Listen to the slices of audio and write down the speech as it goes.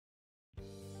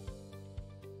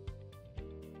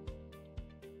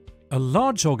A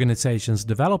large organization's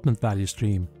development value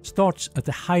stream starts at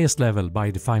the highest level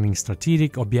by defining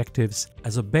strategic objectives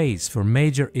as a base for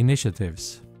major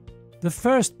initiatives. The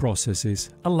first processes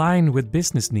align with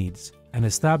business needs and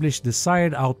establish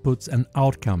desired outputs and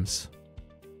outcomes.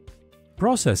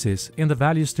 Processes in the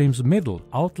value stream's middle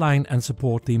outline and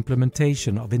support the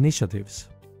implementation of initiatives.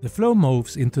 The flow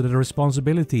moves into the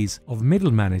responsibilities of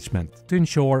middle management to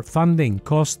ensure funding,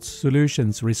 costs,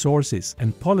 solutions, resources,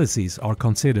 and policies are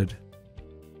considered.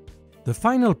 The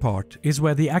final part is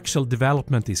where the actual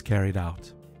development is carried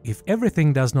out. If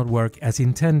everything does not work as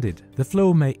intended, the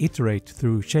flow may iterate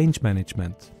through change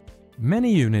management.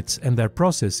 Many units and their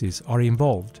processes are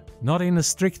involved, not in a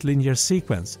strict linear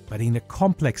sequence, but in a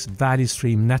complex value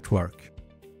stream network.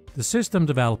 The system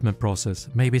development process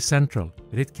may be central,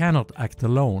 but it cannot act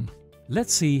alone.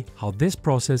 Let's see how this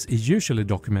process is usually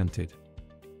documented.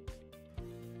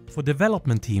 For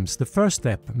development teams, the first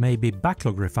step may be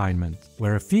backlog refinement,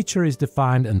 where a feature is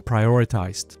defined and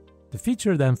prioritized. The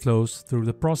feature then flows through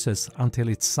the process until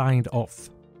it's signed off.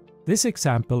 This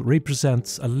example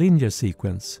represents a linear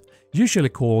sequence, usually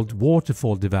called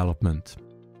waterfall development.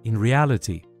 In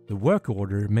reality, the work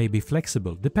order may be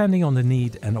flexible depending on the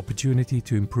need and opportunity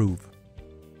to improve.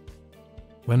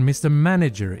 When Mr.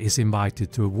 Manager is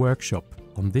invited to a workshop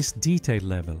on this detailed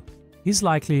level, he's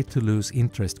likely to lose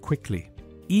interest quickly.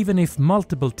 Even if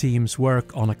multiple teams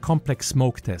work on a complex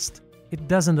smoke test, it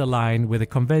doesn't align with a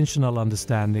conventional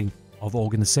understanding of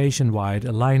organization-wide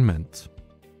alignment.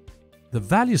 The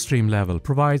value stream level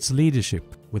provides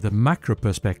leadership with a macro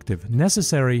perspective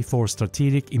necessary for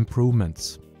strategic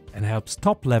improvements and helps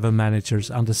top-level managers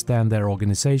understand their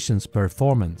organization's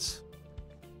performance.